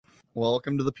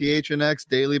Welcome to the PHNX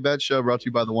Daily Bet Show, brought to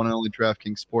you by the one and only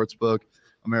DraftKings Sportsbook,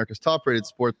 America's top-rated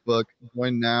sportsbook.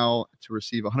 Join now to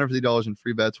receive $150 in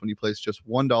free bets when you place just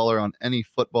 $1 on any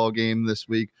football game this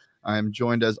week. I am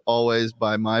joined, as always,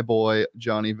 by my boy,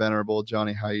 Johnny Venerable.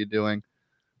 Johnny, how you doing?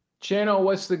 Chano,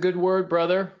 what's the good word,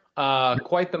 brother?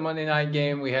 Quite the Monday night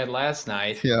game we had last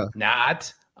night. Yeah.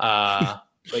 Not.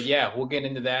 But yeah, we'll get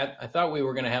into that. I thought we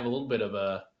were going to have a little bit of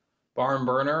a barn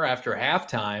burner after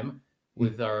halftime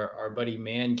with our buddy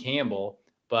Man Campbell,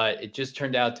 but it just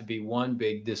turned out to be one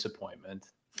big disappointment.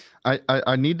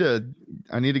 I need to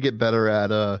get better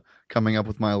at coming up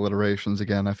with my alliterations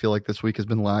again. I feel like this week has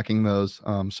been lacking those.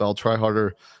 So I'll try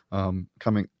harder going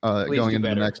into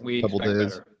the next couple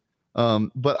days.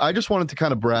 But I just wanted to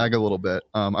kind of brag a little bit.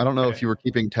 I don't know if you were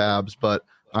keeping tabs, but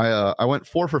I went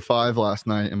 4 for 5 last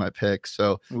night in my picks.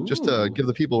 So just to give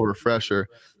the people a refresher,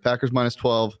 Packers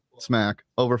 -12, smack.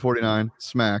 Over 49,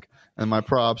 smack. And my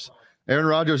props, Aaron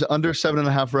Rodgers under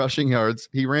 7.5 rushing yards.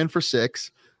 He ran for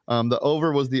 6. The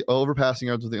over passing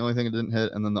yards was the only thing that didn't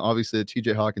hit. And then obviously the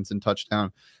TJ Hawkinson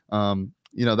touchdown.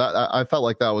 That I felt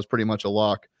like that was pretty much a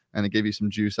lock, and it gave you some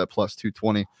juice at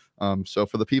 +220. So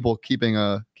for the people keeping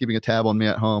a tab on me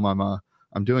at home, I'm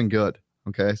doing good.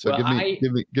 Okay. So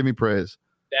give me praise.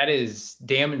 That is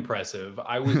damn impressive.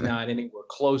 I was not anywhere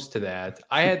close to that.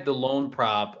 I had the lone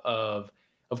prop of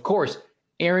course,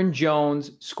 Aaron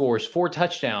Jones scores 4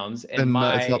 touchdowns, and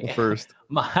it's not the first.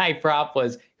 My prop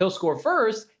was he'll score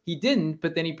first. He didn't,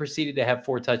 but then he proceeded to have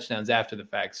 4 touchdowns after the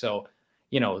fact. So,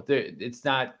 it's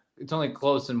only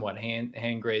close in what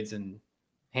hand grades and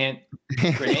hand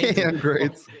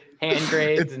grades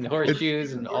and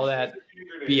horseshoes and all that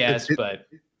BS. But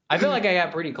I feel like I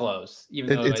got pretty close.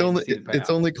 Even though it's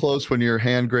only close when you're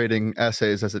hand grading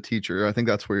essays as a teacher. I think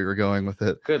that's where you're going with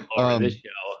it. Good Lord, this show.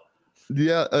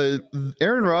 Yeah,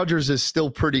 Aaron Rodgers is still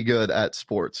pretty good at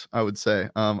sports, I would say.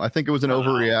 I think it was an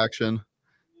overreaction.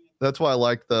 That's why I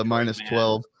like the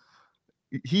 -12.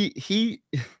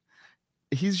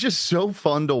 He's just so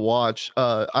fun to watch.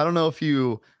 I don't know if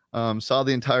you saw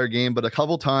the entire game, but a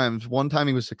couple times, one time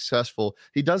he was successful.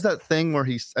 He does that thing where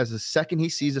as a second he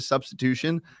sees a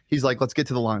substitution, he's like, let's get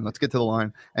to the line.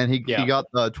 And he got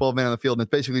 12 man on the field, and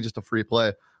it's basically just a free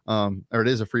play. Or it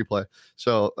is a free play.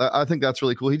 So I think that's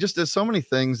really cool. He just does so many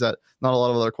things that not a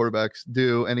lot of other quarterbacks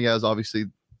do. And he has obviously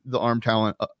the arm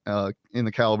talent in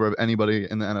the caliber of anybody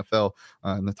in the NFL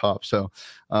in the top. So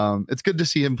it's good to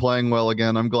see him playing well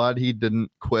again. I'm glad he didn't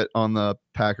quit on the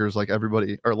Packers like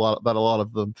everybody, or a lot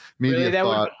of the media really, that thought.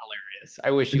 Would have been hilarious.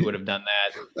 I wish he would have done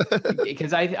that,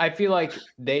 because I feel like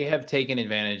they have taken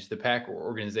advantage. The Packer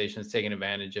organization has taken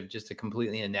advantage of just a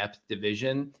completely inept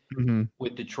division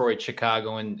with Detroit,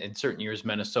 Chicago, and in certain years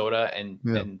Minnesota, and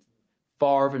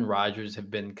Favre and Rodgers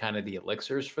have been kind of the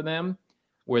elixirs for them,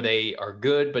 where they are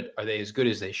good, but are they as good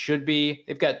as they should be?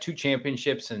 They've got 2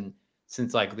 championships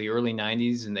since like the early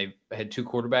 90s, and they've had 2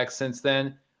 quarterbacks since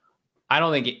then. I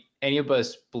don't think any of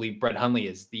us believe Brett Hundley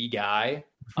is the guy.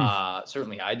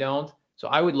 Certainly I don't. So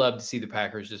I would love to see the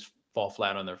Packers just fall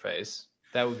flat on their face.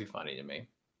 That would be funny to me.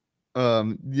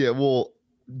 Well,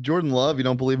 Jordan Love, you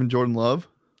don't believe in Jordan Love?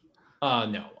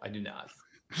 No, I do not.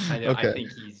 Okay. I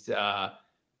think he's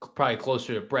probably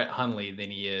closer to Brett Hundley than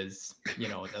he is,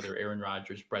 another Aaron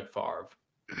Rodgers, Brett Favre.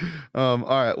 All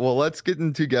right. Well, let's get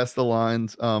into Guess the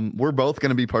Lines. We're both going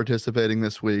to be participating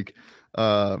this week.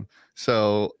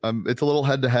 So it's a little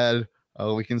head-to-head.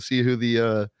 We can see who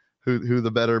the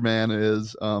better man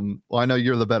is. Well, I know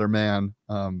you're the better man,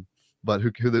 but who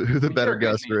the better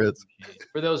guesser is.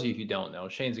 For those of you who don't know,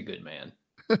 Shane's a good man.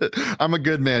 I'm a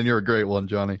good man. You're a great one,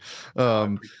 Johnny.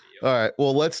 All right.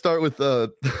 Well, let's start with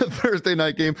the Thursday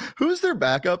night game. Who's their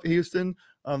backup, Houston?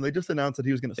 They just announced that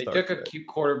he was going to start. They took a cute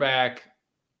quarterback,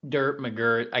 Dirt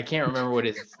McGirt. I can't remember what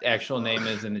his actual name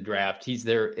is in the draft. He's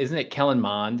there. Isn't it Kellen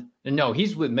Mond? No,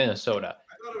 he's with Minnesota.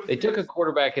 They took a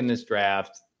quarterback in this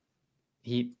draft.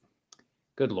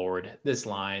 Good Lord, this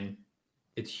line.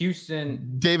 It's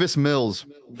Houston. Davis Mills.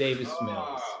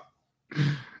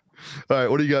 All right,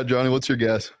 what do you got, Johnny? What's your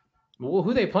guess? Well,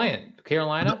 who are they playing?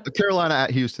 Carolina? Carolina at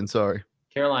Houston, sorry.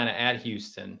 Carolina at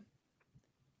Houston.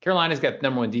 Carolina's got the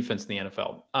number 1 defense in the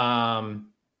NFL.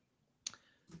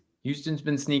 Houston's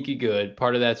been sneaky good.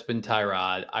 Part of that's been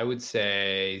Tyrod. I would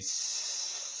say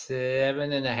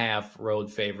 7.5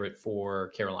 road favorite for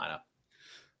Carolina.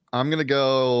 I'm going to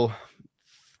go –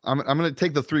 I'm going to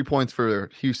take the 3 points for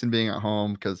Houston being at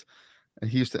home, because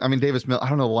Houston – Davis Mills – I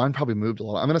don't know. The line probably moved a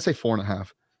lot. I'm going to say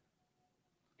 4.5.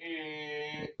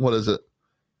 What is it?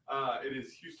 It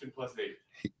is Houston +8.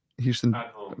 Houston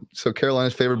at home. So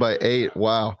Carolina's favored by 8.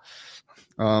 Wow.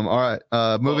 All right.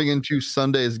 Moving into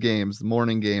Sunday's games, the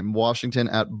morning game, Washington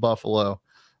at Buffalo.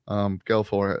 Go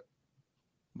for it.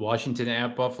 Washington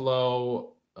at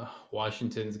Buffalo.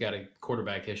 Washington's got a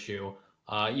quarterback issue.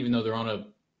 Even though they're on a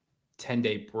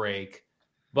 10-day break,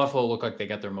 Buffalo looked like they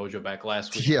got their mojo back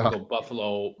last week. Yeah. I'll go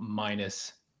Buffalo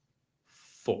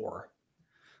 -4.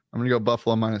 I'm going to go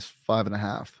Buffalo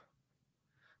 -5.5.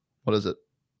 What is it?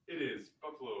 It is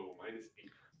Buffalo -8.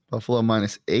 Buffalo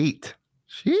 -8.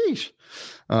 Sheesh.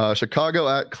 Chicago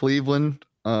at Cleveland.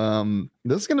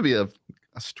 This is going to be a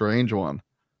strange one.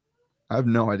 I have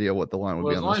no idea what the line would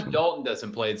be on this one. As long as Dalton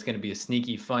doesn't play, it's going to be a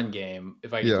sneaky fun game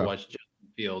if I get to watch Justin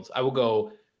Fields. I will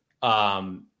go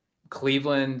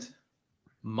Cleveland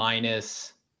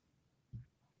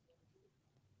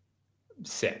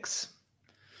 -6.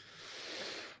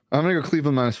 I'm going to go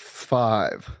Cleveland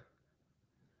 -5.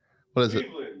 What is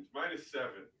Cleveland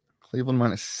 -7. Cleveland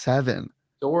 -7.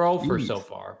 So we're over so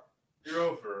far. You're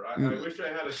over. I wish I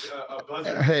had a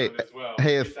buzzer as well.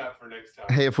 That for next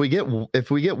time. If we get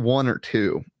 1 or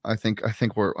 2, I think we're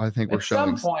showing. At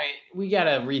some point, we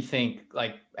gotta rethink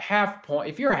like half point.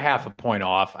 If you're a half a point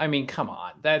off, I mean, come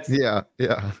on, that's yeah.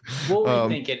 We'll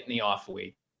rethink it in the off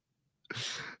week.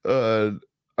 All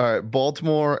right,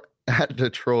 Baltimore at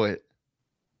Detroit.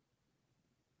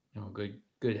 Oh,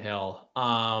 good hell.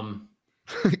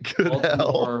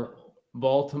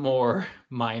 Baltimore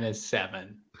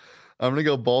 -7. I'm gonna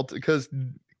go Baltimore because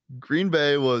Green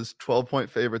Bay was 12-point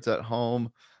favorites at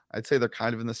home. I'd say they're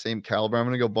kind of in the same caliber. I'm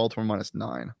gonna go Baltimore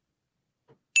 -9.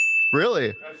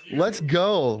 Really? Let's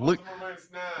go. Look,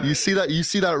 you see that? You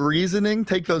see that reasoning?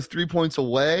 Take those 3 points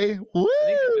away. Woo! I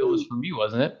think it was for me,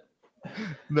 wasn't it?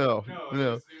 No.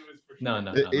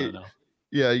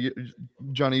 Yeah,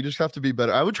 Johnny, you just have to be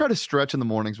better. I would try to stretch in the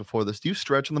mornings before this. Do you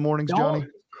stretch in the mornings, Johnny?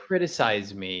 Don't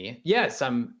criticize me. Yes,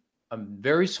 I'm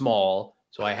very small,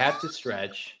 so I have to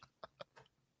stretch.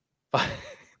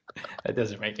 That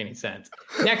doesn't make any sense.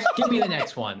 Next, give me the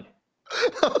next one.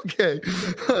 Okay.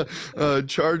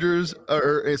 Chargers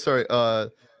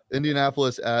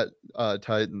Indianapolis at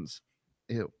Titans.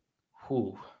 Ew.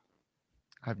 Whew.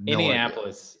 I have no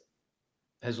Indianapolis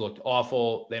has looked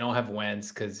awful. They don't have Wentz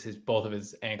because both of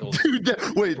his ankles. Dude,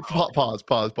 wait, pause.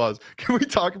 Can we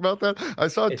talk about that? I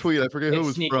saw a tweet. I forget who it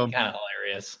was from. Kind of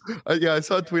hilarious. I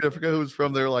saw a tweet. I forget who it was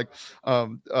from. They're like,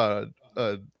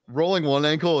 rolling one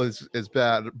ankle is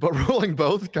bad, but rolling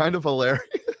both kind of hilarious.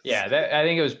 Yeah, I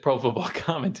think it was Pro Football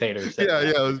Commentators.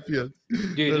 Yeah.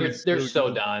 Dude, they're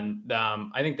so done.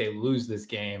 I think they lose this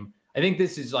game. I think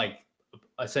this is like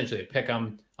essentially a pick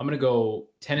 'em. I'm gonna go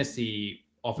Tennessee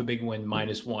off a big win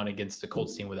 -1 against the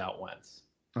Colts team without Wentz.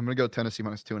 I'm gonna go Tennessee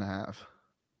 -2.5.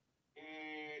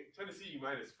 Tennessee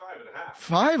 -5.5.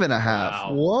 5.5.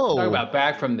 Wow. Whoa! Talk about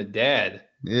back from the dead.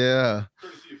 Yeah.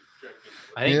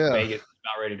 I think Vegas is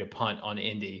about ready to punt on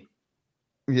Indy.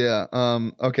 Yeah.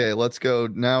 Okay, let's go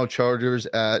now. Chargers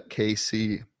at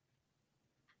KC.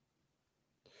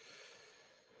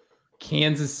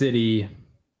 Kansas City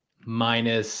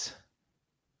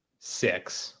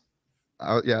 -6.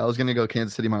 I was gonna go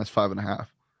Kansas City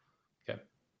 -5.5. Okay.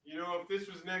 You know, if this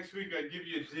was next week, I'd give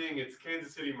you a ding. It's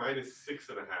Kansas City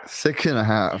 -6.5.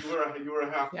 6.5. You were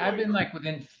a half. Yeah, I've been like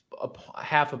within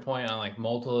half a point on like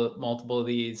multiple of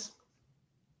these.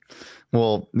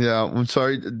 Well, yeah. I'm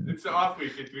sorry. It's the off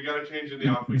week. We got to change in the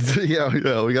off week. Yeah. We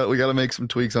got to make some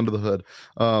tweaks under the hood.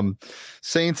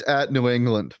 Saints at New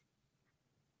England.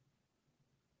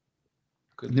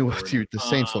 Dude, the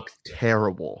Saints look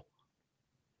terrible.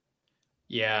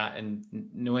 Yeah, and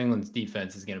New England's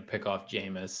defense is going to pick off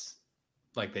Jameis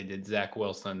like they did Zach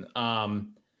Wilson.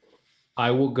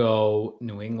 I will go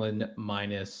New England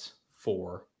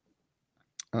 -4.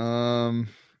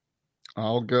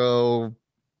 I'll go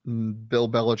Bill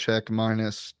Belichick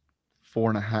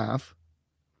 -4.5.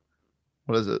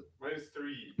 What is it?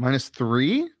 -3.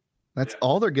 -3? That's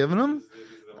all they're giving them?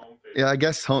 Yeah, I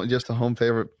guess just a home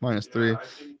favorite -3. I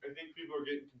think people are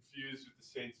getting confused with the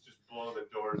Saints just blowing the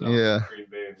doors off Green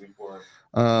Bay in week 1.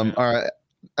 All right.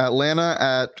 Atlanta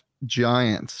at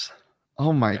Giants.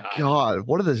 Oh my God.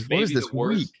 What is this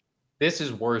week? This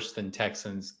is worse than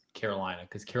Texans Carolina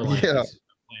because Carolina is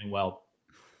playing well.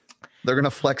 They're gonna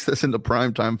flex this into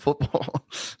primetime football.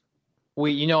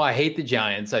 I hate the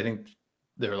Giants. I think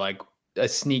they're like a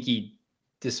sneaky,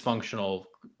 dysfunctional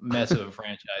mess of a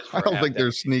franchise. I don't think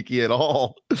they're sneaky at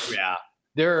all. Yeah.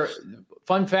 They're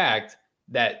fun fact,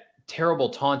 that terrible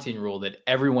taunting rule that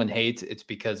everyone hates, it's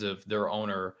because of their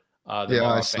owner.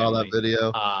 I saw that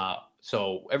video.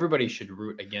 So everybody should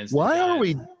root against. Why are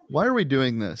we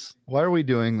doing this?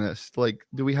 Like,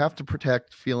 do we have to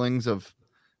protect feelings of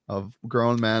of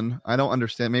grown men. I don't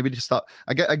understand. Maybe to stop.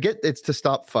 I get it's to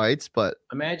stop fights, but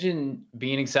imagine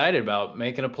being excited about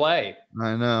making a play.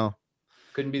 I know.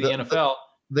 Couldn't be the NFL.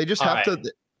 They just have to.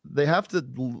 They have to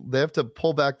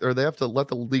pull back, or they have to let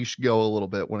the leash go a little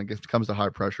bit when it comes to high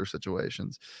pressure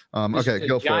situations. Okay,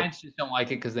 go for it. Giants just don't like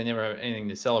it because they never have anything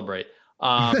to celebrate.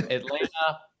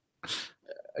 Atlanta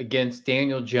against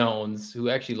Daniel Jones, who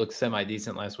actually looked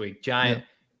semi-decent last week. Giants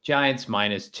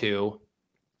 -2.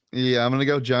 Yeah, I'm gonna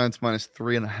go Giants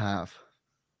 -3.5.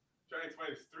 Giants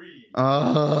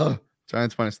 -3.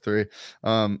 Giants -3.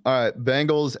 All right,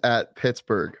 Bengals at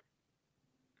Pittsburgh.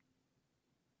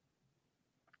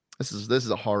 This is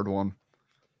a hard one.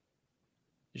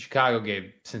 Chicago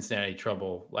gave Cincinnati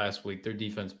trouble last week. Their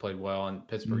defense played well, and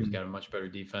Pittsburgh's got a much better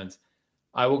defense.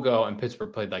 I will go, and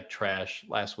Pittsburgh played like trash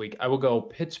last week. I will go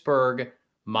Pittsburgh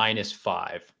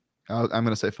 -5. I'm going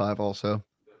to say 5 also.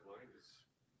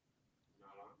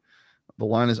 The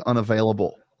line is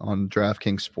unavailable on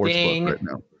DraftKings Sportsbook right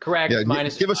now. Correct. Yeah,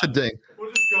 give us a ding.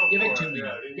 We'll just go Give it to me.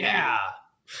 Yeah.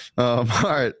 All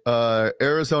right.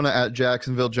 Arizona at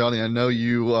Jacksonville. Johnny, I know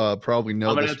you probably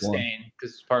know this one.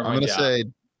 Because it's part of my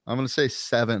job. I'm gonna say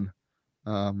 7.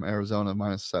 Arizona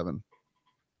 -7.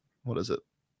 What is it?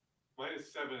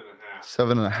 -7.5.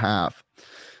 7.5.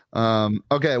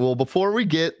 Okay, well, before we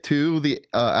get to the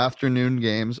afternoon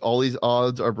games, all these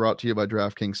odds are brought to you by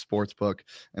DraftKings Sportsbook.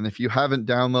 And if you haven't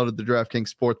downloaded the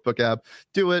DraftKings Sportsbook app,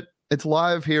 do it. It's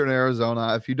live here in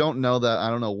Arizona. If you don't know that, I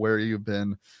don't know where you've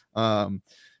been.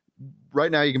 Right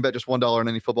now, you can bet just $1 on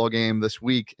any football game this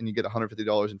week, and you get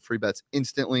 $150 in free bets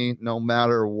instantly, no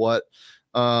matter what.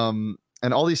 And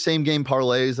all these same game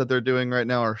parlays that they're doing right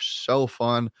now are so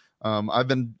fun. I've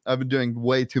been doing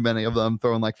way too many of them,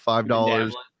 throwing like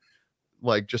 $5,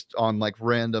 like just on like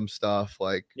random stuff.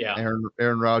 Like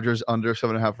Aaron Rodgers under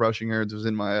 7.5 rushing yards was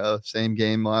in my same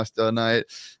game last night.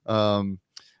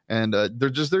 And they're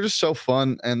just so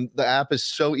fun, and the app is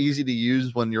so easy to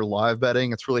use when you're live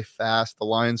betting. It's really fast. The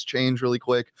lines change really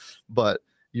quick, but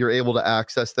you're able to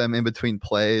access them in between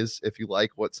plays if you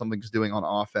like what something's doing on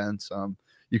offense.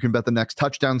 You can bet the next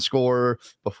touchdown score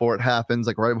before it happens,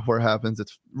 like right before it happens.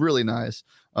 It's really nice.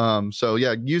 So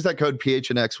yeah, use that code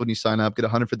PHNX when you sign up. Get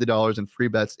 $150 in free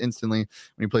bets instantly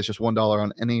when you place just $1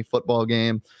 on any football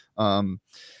game.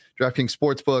 DraftKings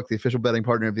Sportsbook, the official betting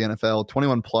partner of the NFL,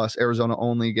 21 plus, Arizona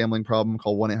only, gambling problem,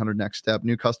 call 1-800-NEXT-STEP,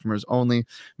 new customers only,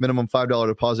 minimum $5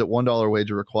 deposit, $1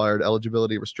 wager required,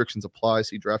 eligibility restrictions apply,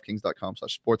 see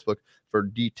DraftKings.com/sportsbook for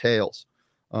details.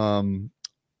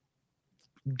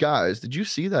 Guys, did you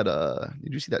see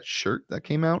that shirt that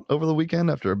came out over the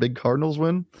weekend after a big Cardinals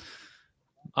win?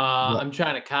 I'm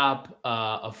trying to cop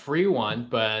a free one,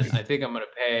 but I think I'm going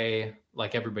to pay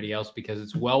like everybody else because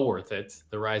it's well worth it.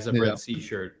 The Rise Up Red Sea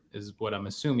shirt is what I'm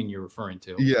assuming you're referring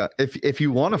to. Yeah. If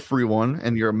you want a free one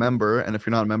and you're a member, and if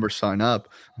you're not a member, sign up.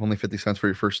 Only 50 cents for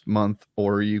your first month,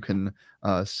 or you can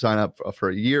sign up for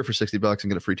a year for $60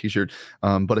 and get a free t-shirt.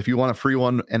 But if you want a free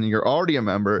one and you're already a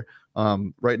member,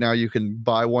 right now you can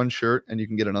buy one shirt and you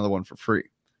can get another one for free.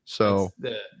 So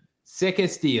that's the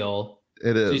sickest deal.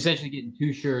 It is. So you're essentially getting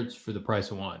 2 shirts for the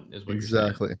price of one, is what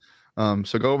exactly. You're saying.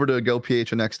 So go over to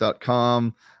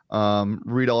gophnx.com,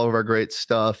 read all of our great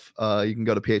stuff. You can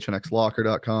go to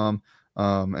phnxlocker.com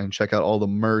and check out all the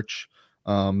merch.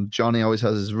 Johnny always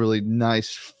has his really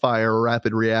nice fire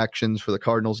rapid reactions for the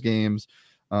Cardinals games.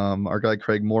 Our guy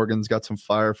Craig Morgan's got some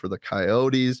fire for the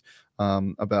Coyotes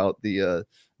about the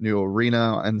new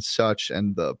arena and such,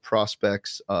 and the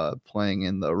prospects playing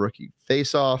in the rookie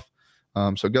face-off.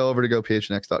 So go over to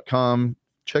gophnx.com,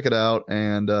 check it out,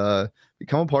 and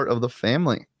become a part of the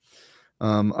family.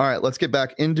 All right, let's get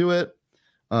back into it.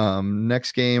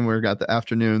 Next game, we've got the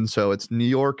afternoon. So it's New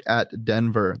York at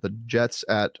Denver, the Jets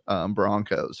at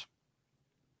Broncos.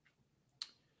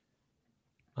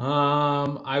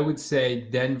 I would say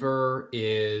Denver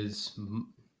is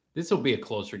 – this will be a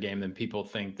closer game than people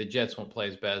think. The Jets won't play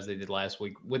as bad as they did last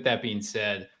week. With that being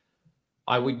said,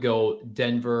 I would go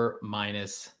Denver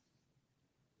 -6.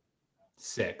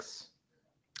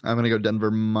 I'm going to go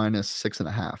Denver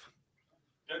 -6.5.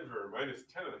 Denver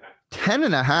 -10.5.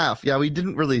 10.5. Yeah, we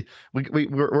didn't really.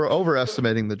 We're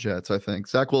overestimating the Jets. I think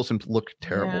Zach Wilson looked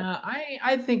terrible. Yeah,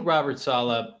 I think Robert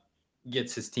Saleh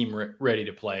gets his team ready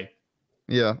to play.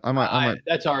 Yeah, I might.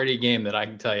 That's already a game that I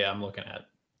can tell you I'm looking at.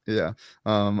 Yeah.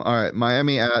 All right.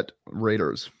 Miami at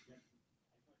Raiders.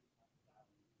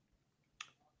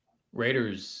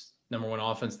 Raiders, number 1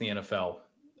 offense in the NFL.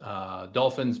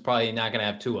 Dolphins probably not going to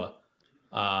have Tua.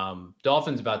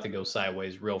 Dolphins about to go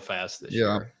sideways real fast this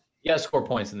year. You got to score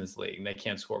points in this league, and they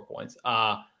can't score points.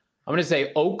 I'm going to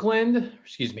say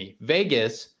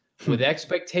Vegas with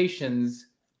expectations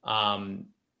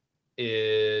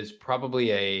is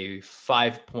probably a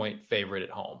 5-point favorite at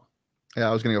home. Yeah,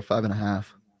 I was going to go 5.5.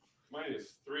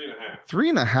 Minus 3.5.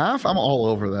 3.5? I'm all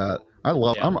over that. I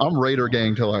love. Yeah. I'm Raider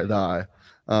gang till I die.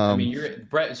 I mean,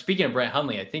 speaking of Brett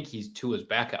Hundley, I think he's Tua's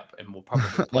backup, and will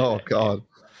probably play. Oh God! Game.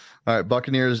 All right,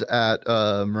 Buccaneers at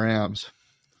Rams.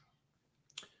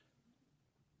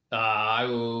 I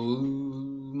will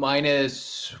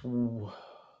minus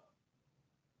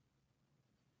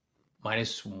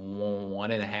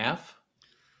 1.5.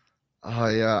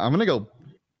 Yeah, I'm gonna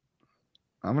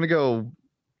go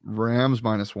Rams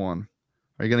 -1.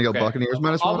 Are you gonna go Buccaneers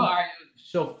 -1? Right,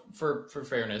 so for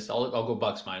fairness, I'll go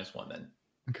Bucks -1 then.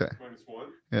 Okay. -1?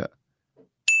 Yeah.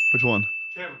 Which one?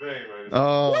 Tampa Bay -1.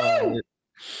 Oh.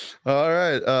 All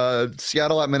right.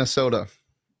 Seattle at Minnesota.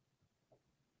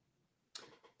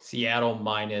 Seattle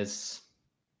 -4.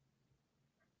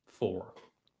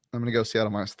 I'm gonna go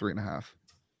Seattle -3.5.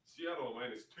 Seattle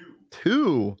 -2.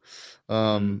 2.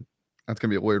 That's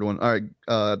gonna be a weird one. All right.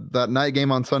 That night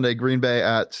game on Sunday, Green Bay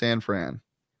at San Fran.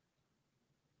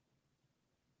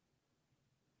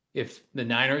 If the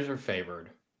Niners are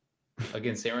favored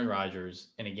against Aaron Rodgers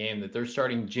in a game that they're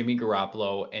starting Jimmy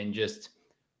Garoppolo and just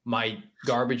my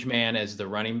garbage man as the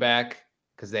running back,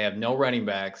 because they have no running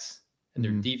backs and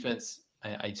their defense,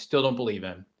 I still don't believe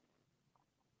in.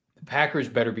 The Packers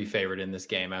better be favored in this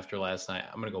game after last night.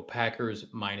 I'm going to go Packers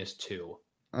 -2.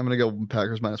 I'm going to go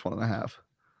Packers -1.5.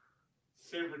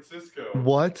 San Francisco.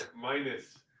 What?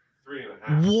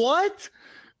 -3.5. What?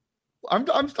 I'm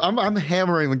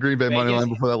hammering the Green Bay money line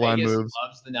before that line moves.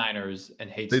 Loves the Niners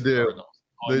and hates the Cardinals.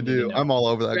 They do. I'm all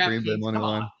over that Green Bay money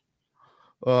line.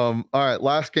 All right,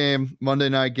 last game, Monday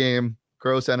night game,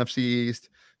 gross NFC East,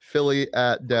 Philly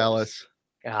at Dallas.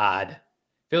 God,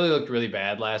 Philly looked really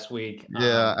bad last week.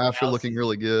 Yeah, after Dallas, looking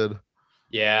really good.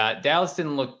 Yeah, Dallas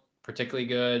didn't look particularly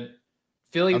good.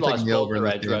 Philly lost both their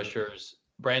edge rushers.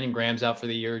 Brandon Graham's out for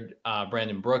the year.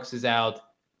 Brandon Brooks is out.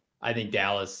 I think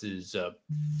Dallas is a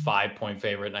 5-point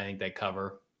favorite, and I think they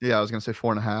cover. Yeah, I was going to say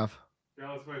 4.5.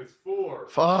 Dallas -4.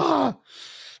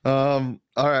 All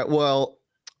right, well,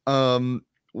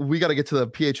 we got to get to the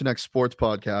PHNX Sports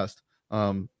Podcast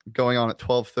going on at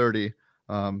 12:30.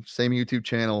 Same YouTube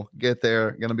channel. Get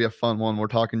there. Going to be a fun one. We're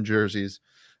talking jerseys.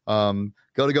 Go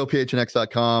to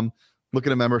gophnx.com. Look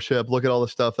at a membership. Look at all the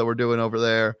stuff that we're doing over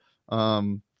there.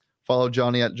 Follow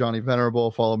Johnny at Johnny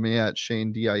Venerable. Follow me at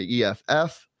Shane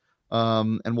DIEFF.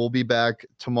 And we'll be back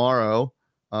tomorrow.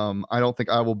 I don't think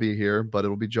I will be here, but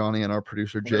it'll be Johnny and our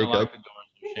producer Jacob.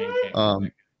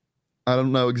 I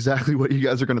don't know exactly what you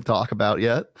guys are going to talk about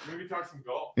yet. Maybe talk some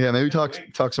golf. Yeah, maybe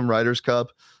talk some Ryder's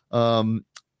Cup.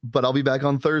 But I'll be back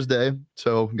on Thursday.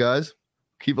 So guys,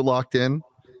 keep it locked in.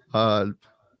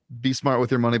 Be smart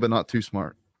with your money, but not too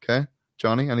smart. Okay,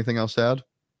 Johnny, anything else to add?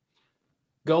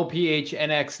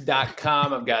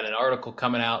 GoPHNX.com. I've got an article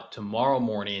coming out tomorrow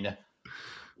morning.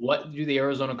 What do the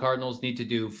Arizona Cardinals need to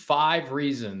do? 5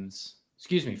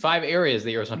 areas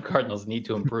the Arizona Cardinals need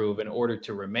to improve in order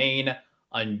to remain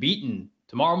unbeaten.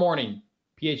 Tomorrow morning,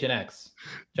 PHNX.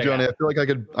 Johnny, I feel like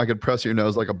I could press your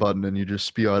nose like a button and you just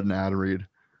spew out an ad read.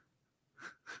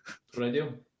 That's what I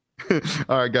do.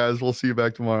 All right, guys. We'll see you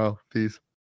back tomorrow. Peace.